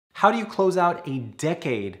how do you close out a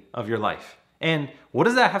decade of your life? And what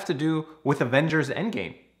does that have to do with Avengers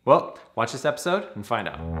Endgame? Well, watch this episode and find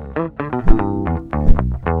out.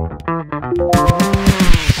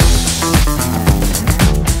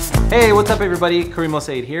 Hey, what's up everybody? Kareem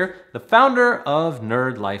Elsayed here, the founder of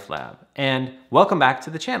Nerd Life Lab, and welcome back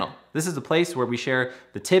to the channel. This is a place where we share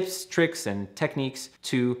the tips, tricks, and techniques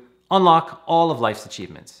to unlock all of life's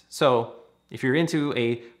achievements. So if you're into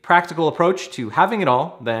a practical approach to having it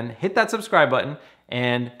all, then hit that subscribe button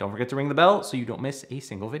and don't forget to ring the bell so you don't miss a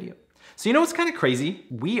single video. So you know what's kind of crazy?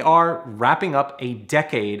 We are wrapping up a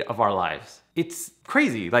decade of our lives. It's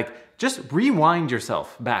crazy. Like, just rewind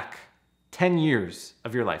yourself back 10 years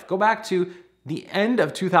of your life. Go back to the end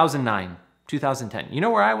of 2009, 2010. You know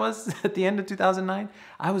where I was at the end of 2009?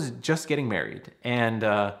 I was just getting married. And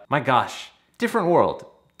my gosh, different world,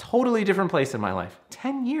 totally different place in my life.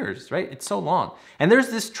 10 years, right? It's so long. And there's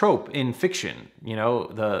this trope in fiction, you know,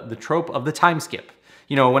 the trope of the time skip.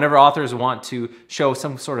 You know, whenever authors want to show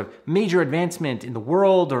some sort of major advancement in the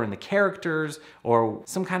world or in the characters or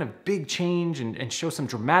some kind of big change and show some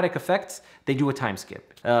dramatic effects, they do a time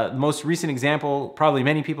skip. The most recent example, probably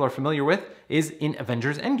many people are familiar with, is in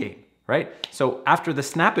Avengers Endgame, right? So after the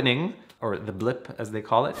snapping, or the blip as they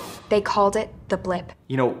call it. They called it the blip.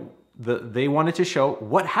 You know, they wanted to show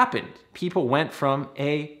what happened. People went from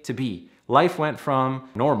A to B. Life went from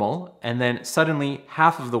normal, and then suddenly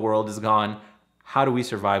half of the world is gone. How do we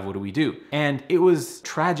survive? What do we do? And it was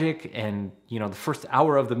tragic. And you know, the first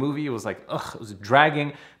hour of the movie, it was like, ugh, it was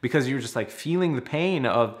dragging because you were just like feeling the pain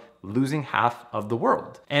of losing half of the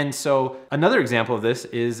world. And so another example of this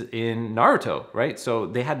is in Naruto, right? So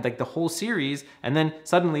they had like the whole series, and then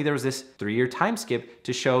suddenly there was this 3-year time skip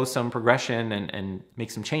to show some progression and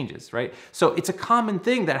make some changes, right? So it's a common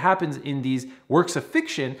thing that happens in these works of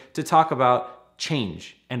fiction to talk about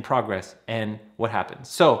change and progress and what happens.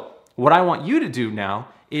 So what I want you to do now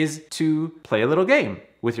is to play a little game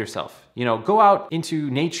with yourself. You know, go out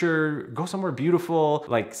into nature, go somewhere beautiful,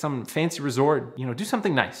 like some fancy resort, you know, do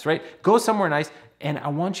something nice, right? Go somewhere nice, and I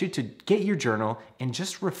want you to get your journal and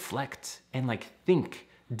just reflect and like think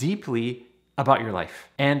deeply about your life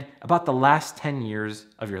and about the last 10 years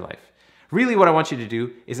of your life. Really what I want you to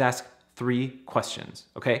do is ask 3 questions,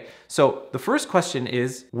 okay? So the first question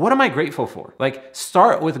is, what am I grateful for? Like,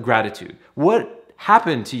 start with gratitude. What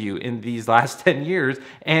happened to you in these last 10 years?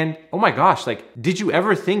 And oh my gosh, like, did you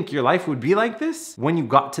ever think your life would be like this when you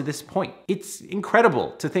got to this point? It's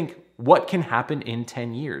incredible to think what can happen in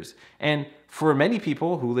 10 years. And for many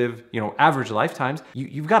people who live, you know, average lifetimes,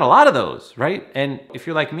 you've got a lot of those, right? And if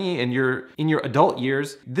you're like me and you're in your adult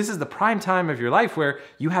years, this is the prime time of your life where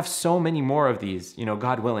you have so many more of these, you know,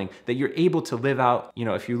 God willing, that you're able to live out, you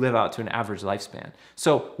know, if you live out to an average lifespan.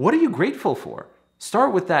 So what are you grateful for?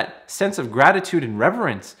 Start with that sense of gratitude and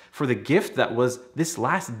reverence for the gift that was this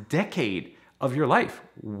last decade of your life.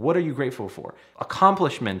 What are you grateful for?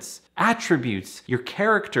 Accomplishments, attributes, your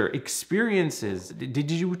character, experiences.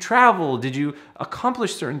 Did you travel? Did you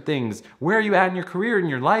accomplish certain things? Where are you at in your career, in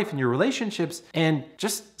your life, in your relationships? And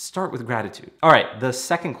just start with gratitude. All right, the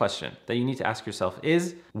second question that you need to ask yourself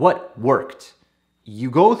is, what worked?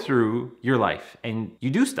 You go through your life and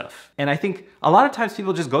you do stuff. And I think a lot of times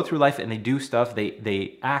people just go through life and they do stuff.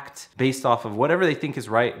 They act based off of whatever they think is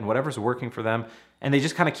right and whatever's working for them. And they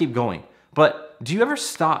just kind of keep going. But do you ever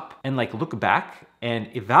stop and like look back and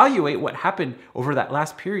evaluate what happened over that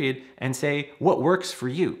last period and say, what works for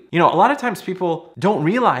you? You know, a lot of times people don't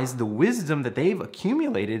realize the wisdom that they've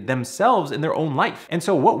accumulated themselves in their own life. And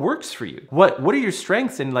so what works for you? What are your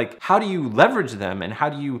strengths, and like, how do you leverage them, and how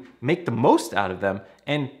do you make the most out of them?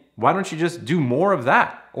 And why don't you just do more of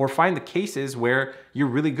that, or find the cases where you're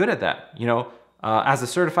really good at that? You know, as a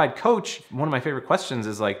certified coach, one of my favorite questions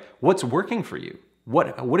is like, what's working for you?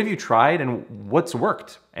 What have you tried, and what's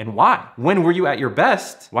worked, and why? When were you at your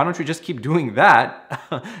best? Why don't you just keep doing that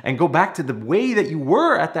and go back to the way that you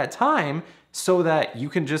were at that time so that you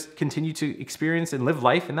can just continue to experience and live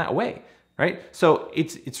life in that way, right? So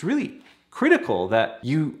it's really critical that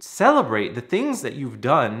you celebrate the things that you've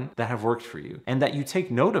done that have worked for you and that you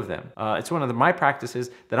take note of them. It's one of my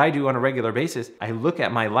practices that I do on a regular basis. I look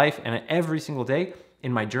at my life, and every single day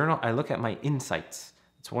in my journal, I look at my insights.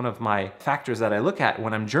 It's one of my factors that I look at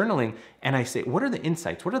when I'm journaling, and I say, what are the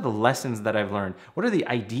insights? What are the lessons that I've learned? What are the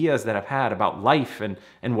ideas that I've had about life and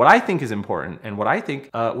what I think is important and what I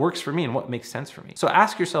think works for me and what makes sense for me? So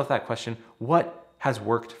ask yourself that question, what has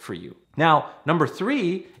worked for you? Now, number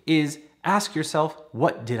 3 is ask yourself,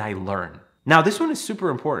 what did I learn? Now, this one is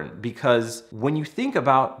super important because when you think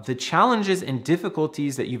about the challenges and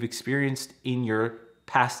difficulties that you've experienced in your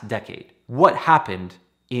past decade, what happened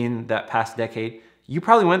in that past decade? you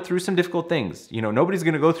probably went through some difficult things. You know, nobody's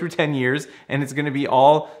gonna go through 10 years and it's gonna be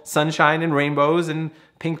all sunshine and rainbows and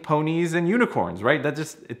pink ponies and unicorns, right?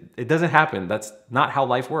 It doesn't happen. That's not how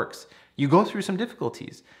life works. You go through some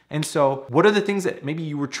difficulties. And so what are the things that maybe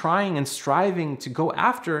you were trying and striving to go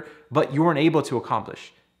after, but you weren't able to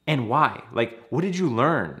accomplish? And why? Like, what did you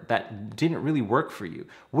learn that didn't really work for you?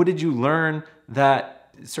 What did you learn that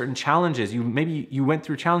certain challenges, maybe you went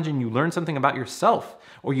through challenge and you learned something about yourself,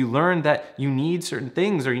 or you learned that you need certain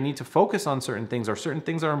things, or you need to focus on certain things, or certain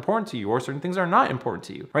things are important to you, or certain things are not important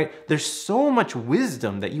to you, right? There's so much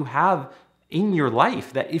wisdom that you have in your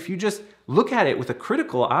life that if you just look at it with a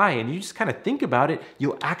critical eye and you just kind of think about it,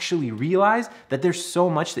 you'll actually realize that there's so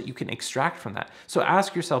much that you can extract from that. So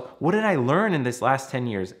ask yourself, what did I learn in this last 10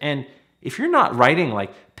 years? And if you're not writing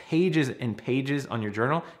like pages and pages on your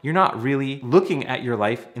journal, you're not really looking at your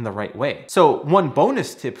life in the right way. So one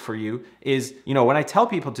bonus tip for you is, you know, when I tell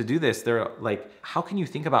people to do this, they're like, how can you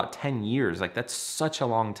think about 10 years? Like, that's such a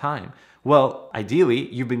long time. Well, ideally,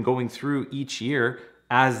 you've been going through each year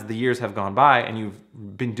as the years have gone by, and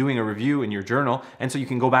you've been doing a review in your journal, and so you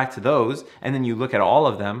can go back to those and then you look at all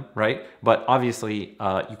of them, right? But obviously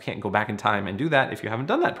you can't go back in time and do that if you haven't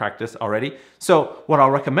done that practice already. So what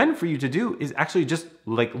I'll recommend for you to do is actually just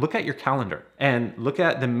like look at your calendar and look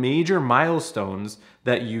at the major milestones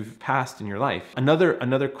that you've passed in your life.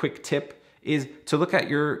 Another quick tip is to look at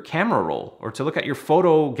your camera roll or to look at your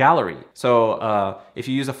photo gallery. So if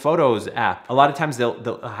you use a Photos app, a lot of times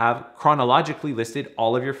they'll have chronologically listed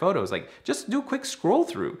all of your photos. Like, just do a quick scroll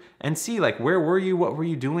through and see like, where were you, what were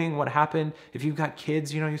you doing, what happened. If you've got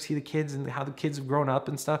kids, you know, you see the kids and how the kids have grown up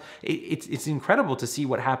and stuff. It's incredible to see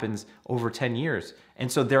what happens over 10 years.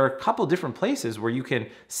 And so there are a couple different places where you can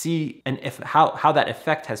see how that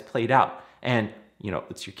effect has played out. And you know,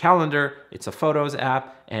 it's your calendar, it's a Photos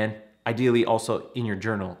app, and ideally also in your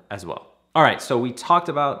journal as well. All right, so we talked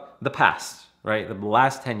about the past, right? The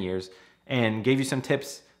last 10 years, and gave you some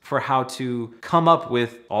tips for how to come up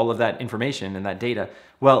with all of that information and that data.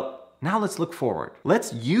 Well, now let's look forward.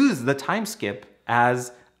 Let's use the time skip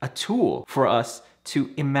as a tool for us to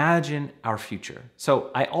imagine our future. So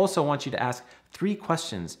I also want you to ask 3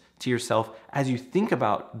 questions to yourself as you think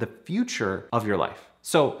about the future of your life.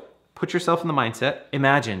 So put yourself in the mindset.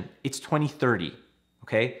 Imagine it's 2030,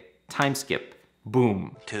 okay? Time skip,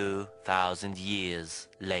 boom. 2,000 years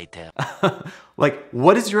later. Like,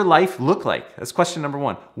 what does your life look like? That's question number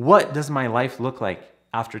 1. What does my life look like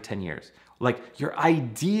after 10 years? Like your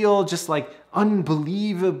ideal, just like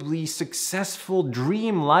unbelievably successful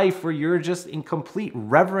dream life where you're just in complete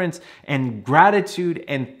reverence and gratitude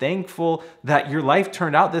and thankful that your life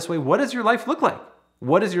turned out this way. What does your life look like?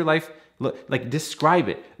 What does your life look like? Describe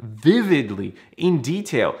it vividly, in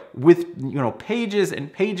detail, with, you know, pages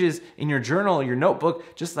and pages in your journal or your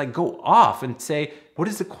notebook. Just like go off and say, what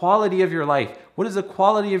is the quality of your life? What is the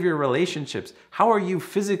quality of your relationships? How are you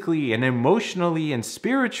physically and emotionally and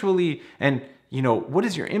spiritually? And, you know, what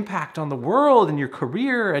is your impact on the world and your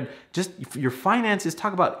career and just your finances?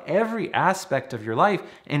 Talk about every aspect of your life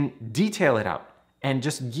and detail it out. And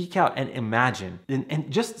just geek out and imagine.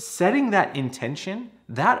 And just setting that intention,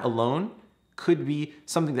 that alone could be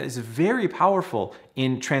something that is very powerful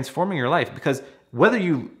in transforming your life, because whether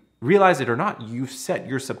you realize it or not, you've set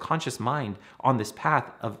your subconscious mind on this path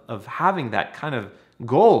of having that kind of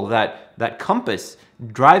goal, that compass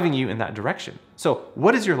driving you in that direction. So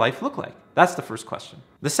what does your life look like? That's the first question.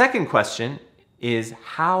 The second question is,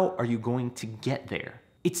 how are you going to get there?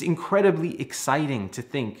 It's incredibly exciting to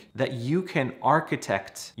think that you can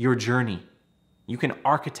architect your journey. You can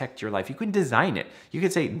architect your life. You can design it. You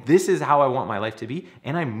can say, this is how I want my life to be,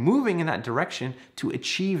 and I'm moving in that direction to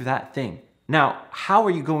achieve that thing. Now, how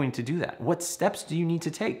are you going to do that? What steps do you need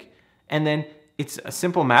to take? And then it's a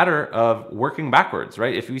simple matter of working backwards,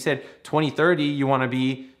 right? If we said 2030, you want to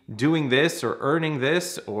be doing this or earning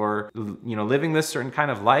this or, you know, living this certain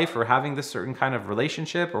kind of life or having this certain kind of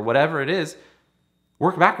relationship or whatever it is,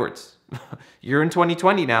 work backwards. You're in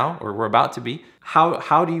 2020 now, or we're about to be.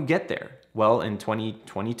 How do you get there? Well, in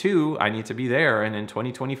 2022, I need to be there. And in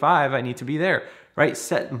 2025, I need to be there, right?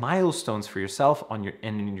 Set milestones for yourself and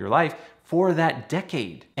in your life for that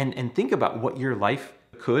decade. And think about what your life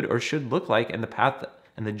could or should look like and the path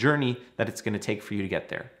and the journey that it's going to take for you to get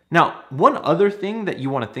there. Now, one other thing that you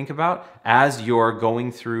want to think about as you're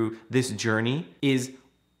going through this journey is,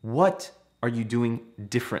 what are you doing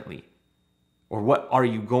differently? Or what are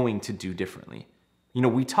you going to do differently? You know,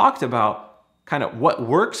 we talked about kind of what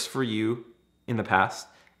works for you in the past,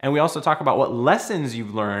 and we also talk about what lessons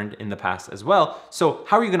you've learned in the past as well. So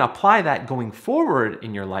how are you going to apply that going forward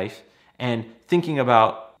in your life, and thinking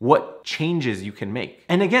about what changes you can make.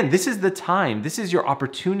 And again, this is the time, this is your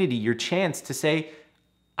opportunity, your chance to say,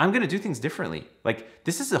 I'm gonna do things differently. Like,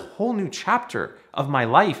 this is a whole new chapter of my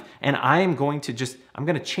life, and I'm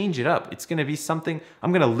gonna change it up. It's gonna be something,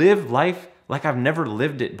 I'm gonna live life like I've never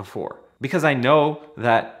lived it before. Because I know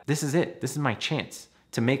that this is it. This is my chance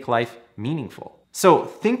to make life meaningful. So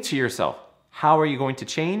think to yourself, how are you going to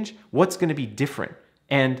change? What's gonna be different?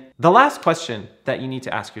 And the last question that you need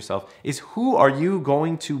to ask yourself is, who are you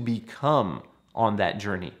going to become on that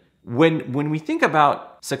journey? When we think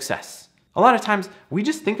about success, a lot of times we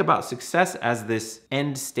just think about success as this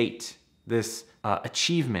end state, this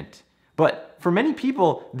achievement. But for many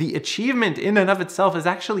people, the achievement in and of itself is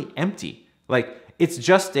actually empty. Like, it's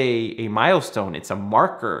just a milestone, it's a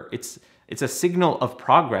marker, it's a signal of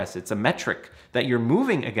progress, it's a metric that you're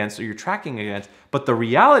moving against or you're tracking against. But the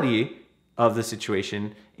reality of the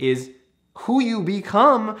situation is who you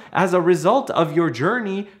become as a result of your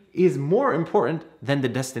journey is more important than the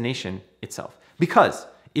destination itself. Because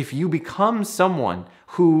if you become someone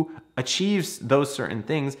who achieves those certain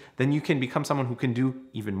things, then you can become someone who can do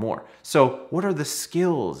even more. So what are the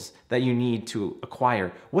skills that you need to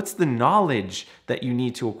acquire? What's the knowledge that you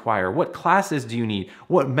need to acquire? What classes do you need?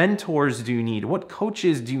 What mentors do you need? What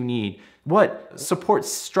coaches do you need? What support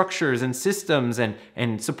structures and systems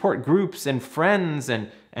and support groups and friends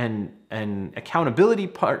and accountability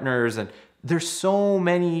partners? And there's so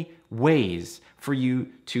many ways for you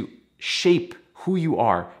to shape who you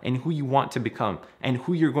are and who you want to become and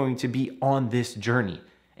who you're going to be on this journey.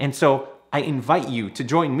 And so I invite you to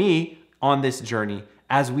join me on this journey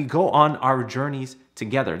as we go on our journeys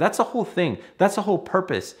together. That's the whole thing. That's the whole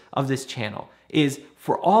purpose of this channel, is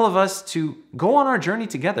for all of us to go on our journey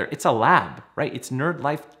together. It's a lab, right? It's Nerd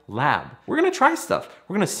Life Lab. We're gonna try stuff.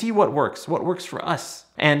 We're gonna see what works for us,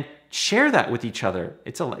 and share that with each other.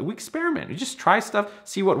 We experiment. We just try stuff,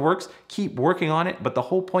 see what works, keep working on it. But the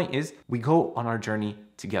whole point is we go on our journey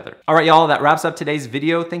together. All right, y'all, that wraps up today's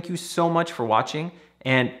video. Thank you so much for watching.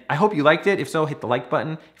 And I hope you liked it. If so, hit the like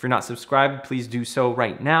button. If you're not subscribed, please do so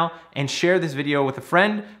right now. And share this video with a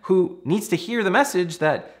friend who needs to hear the message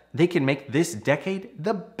that they can make this decade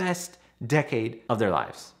the best decade of their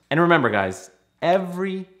lives. And remember, guys,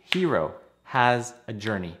 every hero has a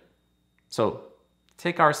journey. So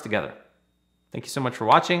take ours together. Thank you so much for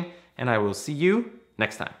watching, and I will see you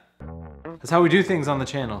next time. That's how we do things on the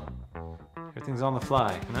channel. Everything's on the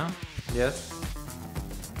fly, you know? Yes?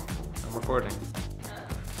 I'm recording.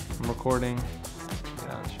 I'm recording. Get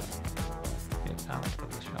out of the shot. Get out of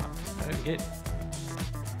the shot.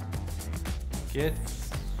 Get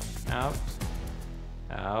out.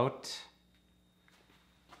 Out.